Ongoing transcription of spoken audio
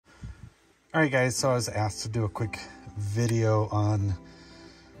All right, guys, so I was asked to do a quick video on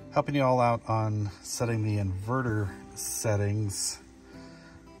helping you all out on setting the inverter settings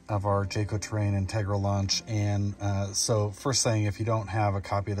of our Jayco Terrain Entegra launch. And so first thing, if you don't have a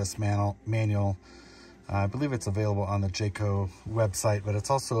copy of this manual, I believe it's available on the Jayco website, but it's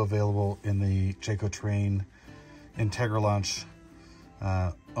also available in the Jayco Terrain Entegra launch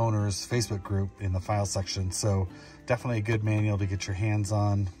owners Facebook group in the file section. So definitely a good manual to get your hands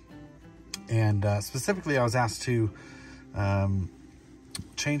on. And specifically, I was asked to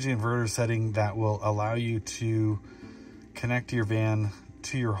change the inverter setting that will allow you to connect your van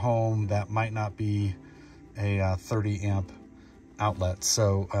to your home that might not be a 30 amp outlet.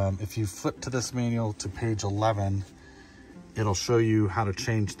 So if you flip to this manual to page 11, it'll show you how to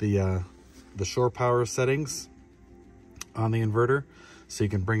change the shore power settings on the inverter, so you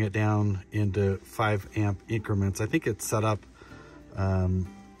can bring it down into 5 amp increments. I think it's set up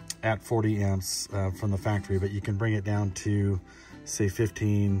at 40 amps from the factory, but you can bring it down to say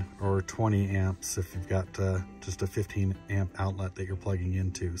 15 or 20 amps if you've got just a 15 amp outlet that you're plugging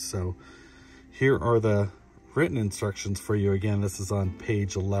into. So here are the written instructions for you. Again, this is on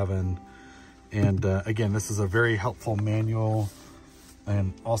page 11. And again, this is a very helpful manual.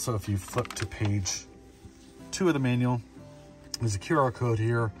 And also, if you flip to page 2 of the manual, there's a QR code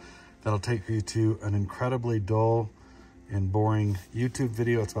here that'll take you to an incredibly dull and boring YouTube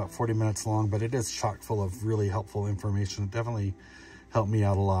video. It's about 40 minutes long, but it is chock full of really helpful information. It definitely helped me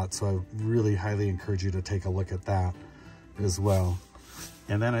out a lot. So I really highly encourage you to take a look at that as well.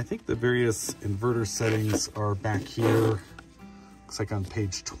 And then I think the various inverter settings are back here. Looks like on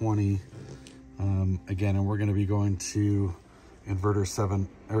page 20. Again, and we're going to be going to inverter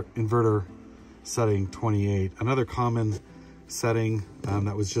setting 28. Another common setting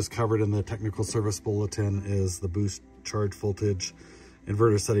that was just covered in the technical service bulletin is the boost charge voltage.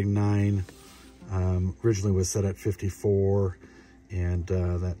 Inverter setting 9 originally was set at 54, and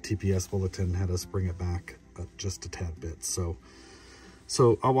that TPS bulletin had us bring it back just a tad bit. So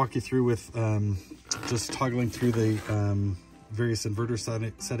I'll walk you through with just toggling through the various inverter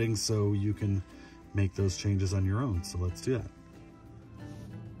settings so you can make those changes on your own. So let's do that.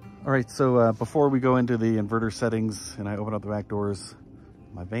 All right, so before we go into the inverter settings and I open up the back doors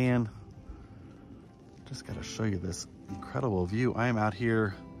of my van, just got to show you this incredible view. I am out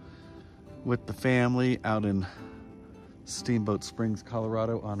here with the family out in Steamboat Springs,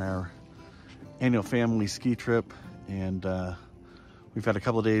 Colorado on our annual family ski trip. And we've had a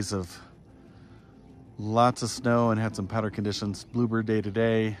couple of days of lots of snow and had some powder conditions. Bluebird day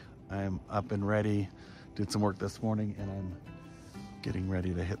today. I'm up and ready. Did some work this morning and I'm getting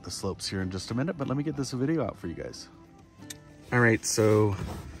ready to hit the slopes here in just a minute, but let me get this video out for you guys. All right, so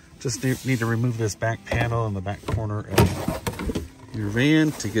just need to remove this back panel in the back corner of your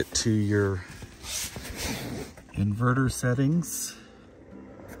van to get to your inverter settings.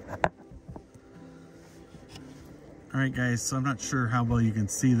 All right, guys, so I'm not sure how well you can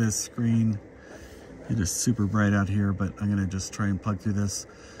see this screen. It is super bright out here, but I'm gonna just try and plug through this.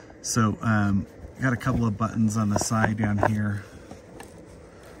 So got a couple of buttons on the side down here.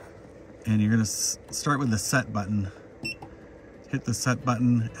 And you're gonna start with the set button. Hit the set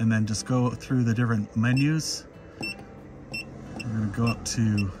button and then just go through the different menus. We're gonna go up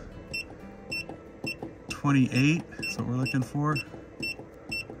to 28, is what we're looking for.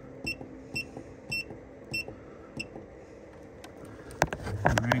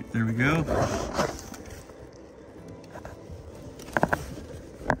 All right, there we go.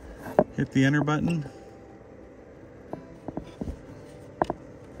 Hit the enter button.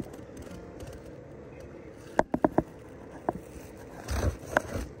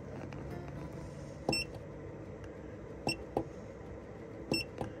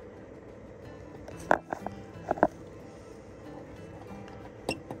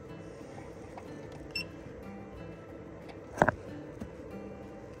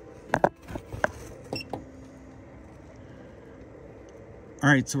 All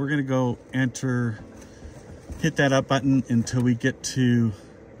right, so we're gonna go hit that up button until we get to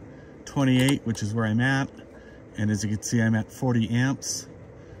 28, which is where I'm at. And as you can see, I'm at 40 amps.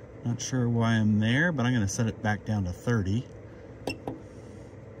 Not sure why I'm there, but I'm gonna set it back down to 30.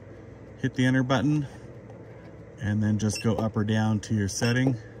 Hit the enter button, and then just go up or down to your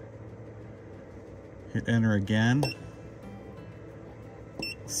setting. Hit enter again.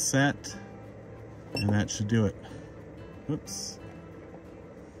 Set, and that should do it. Whoops.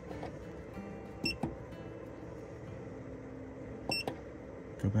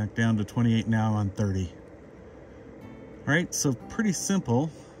 Go back down to 28 now on 30. All right, so pretty simple.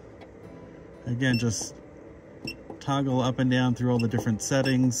 Again, just toggle up and down through all the different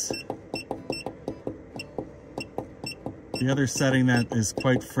settings. The other setting that is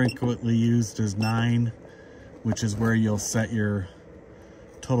quite frequently used is 9, which is where you'll set your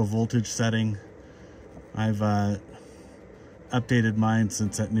total voltage setting. I've updated mine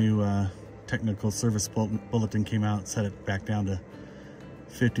since that new technical service bulletin came out, set it back down to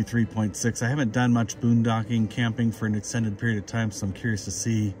 53.6. I haven't done much boondocking camping for an extended period of time, so I'm curious to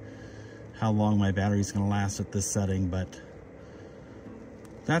see how long my battery's going to last at this setting, but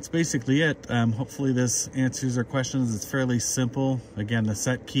that's basically it. Hopefully this answers our questions. It's fairly simple. Again, the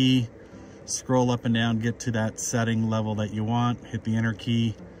set key, scroll up and down, get to that setting level that you want, hit the enter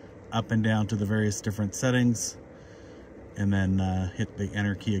key, up and down to the various different settings, and then hit the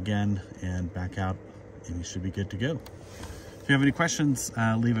enter key again and back out, and you should be good to go. If you have any questions,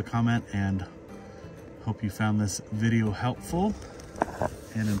 leave a comment, and hope you found this video helpful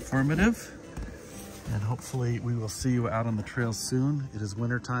and informative. And hopefully we will see you out on the trails soon. It is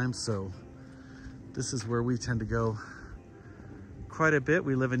winter time, so this is where we tend to go quite a bit.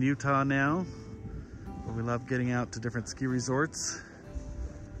 We live in Utah now, but we love getting out to different ski resorts.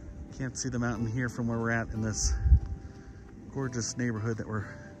 Can't see the mountain here from where we're at in this gorgeous neighborhood that we're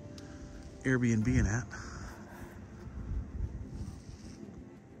Airbnb-ing at.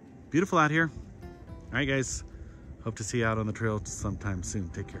 Beautiful out here. All right, guys. Hope to see you out on the trail sometime soon.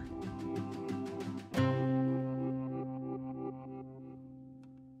 Take care.